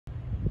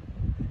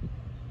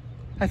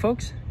Hi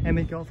folks,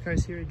 Emmett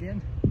Golfcars here again.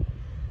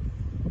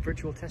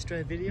 Virtual test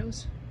drive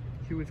videos.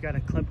 Here we've got a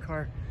Club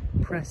Car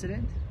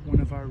Precedent, one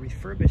of our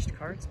refurbished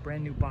cars,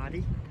 brand new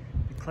body,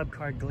 the Club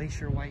Car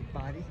Glacier white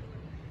body,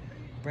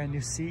 brand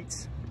new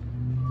seats,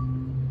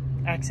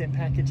 accent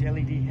package,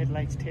 LED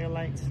headlights,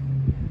 taillights,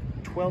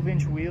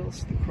 12-inch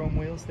wheels, the chrome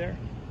wheels there,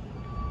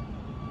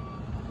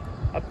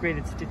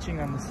 upgraded stitching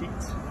on the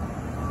seats.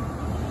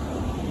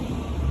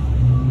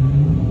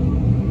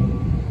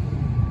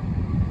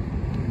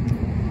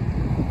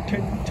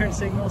 Turn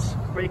signals,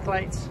 brake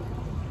lights.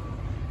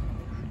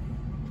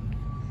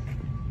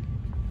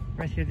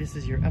 Right here, this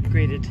is your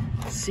upgraded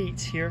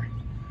seats here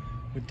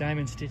with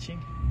diamond stitching.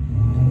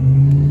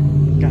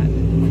 Got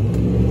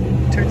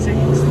turn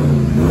signals.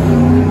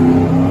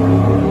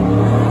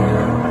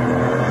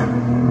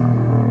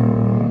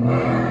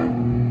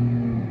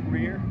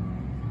 Rear.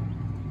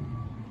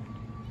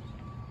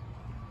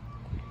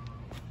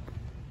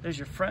 There's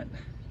your front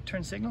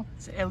turn signal.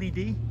 It's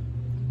LED.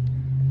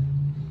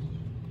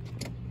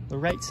 The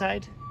right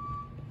side,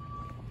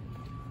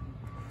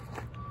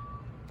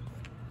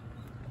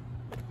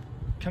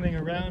 coming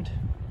around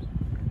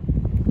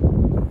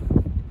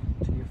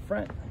to your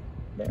front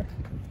there.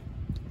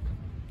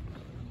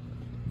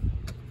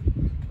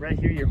 Right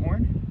here, your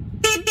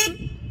horn.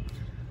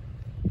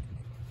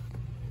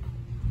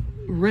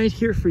 Right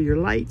here for your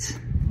lights.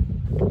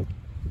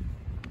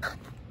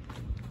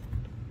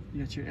 You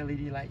got your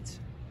LED lights.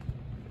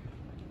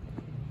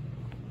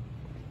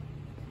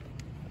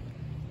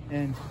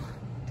 And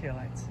tail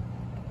lights.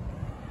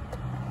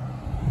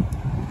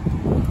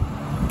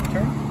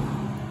 Turn.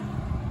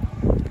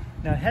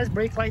 Now it has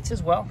brake lights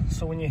as well,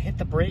 so when you hit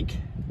the brake,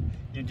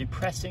 you're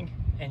depressing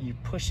and you're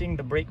pushing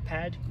the brake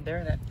pad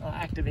there. That will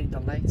activate the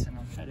lights, and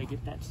I'll try to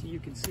get that so you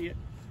can see it.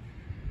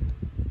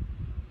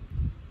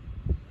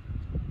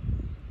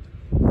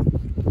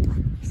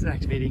 This is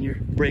activating your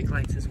brake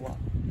lights as well.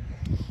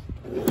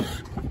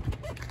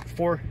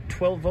 4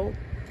 12-volt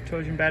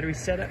Trojan battery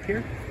setup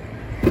here.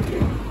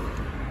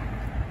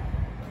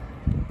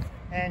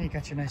 And you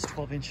got your nice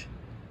 12-inch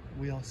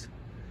wheels.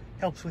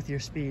 Helps with your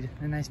speed.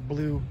 A nice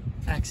blue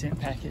accent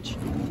package.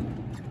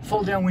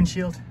 Fold down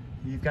windshield.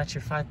 You've got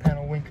your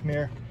 5-panel wink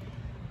mirror.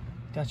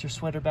 Got your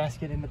sweater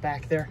basket in the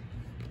back there.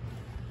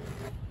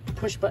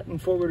 Push button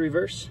forward,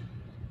 reverse.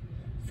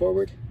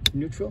 Forward,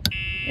 neutral,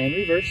 and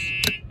reverse.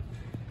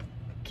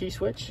 Key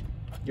switch.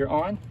 You're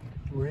on.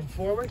 We're in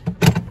forward.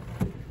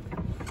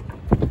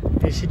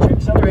 Just hit your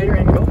accelerator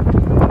and go.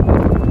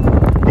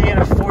 Being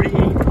a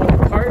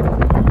 48-volt cart,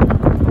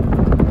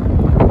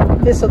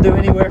 this will do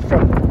anywhere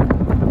from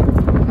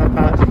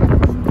about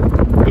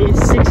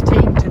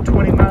 16 to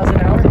 20 miles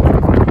an hour.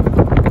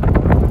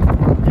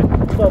 Your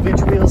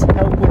 12-inch wheels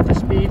help with the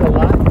speed a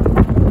lot.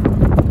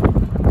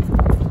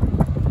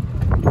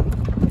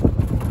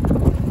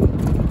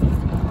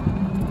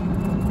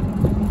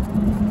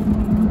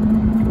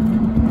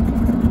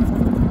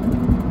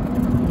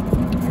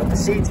 But the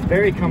seat's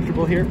very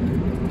comfortable here.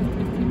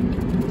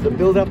 The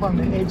build up on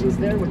the edges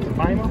there with the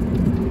vinyl,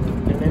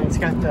 and then it's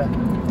got the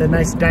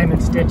nice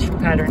diamond stitch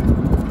pattern.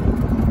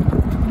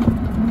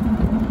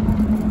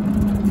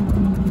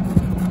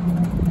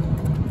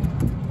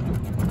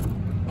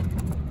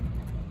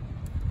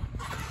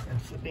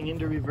 And flipping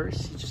into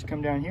reverse, you just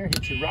come down here,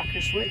 hit your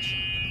rocker switch,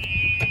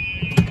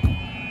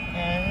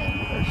 and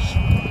reverse.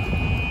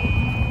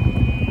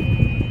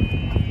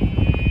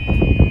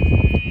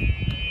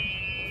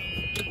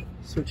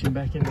 Switching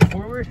back into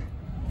forward.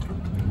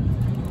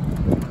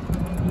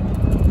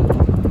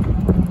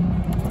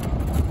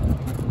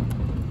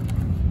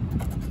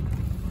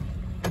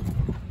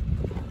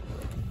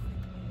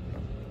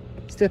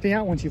 Stepping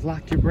out once you've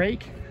locked your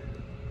brake.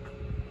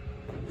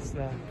 It's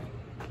the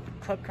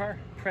Club Car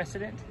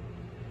Precedent,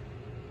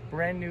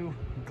 brand new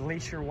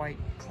Glacier white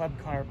Club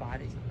Car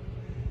body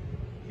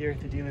here at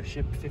the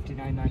dealership,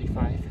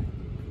 $59.95.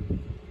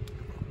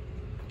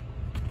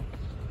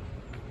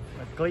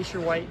 A Glacier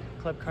white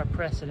Club Car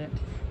Precedent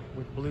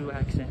with blue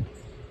accents.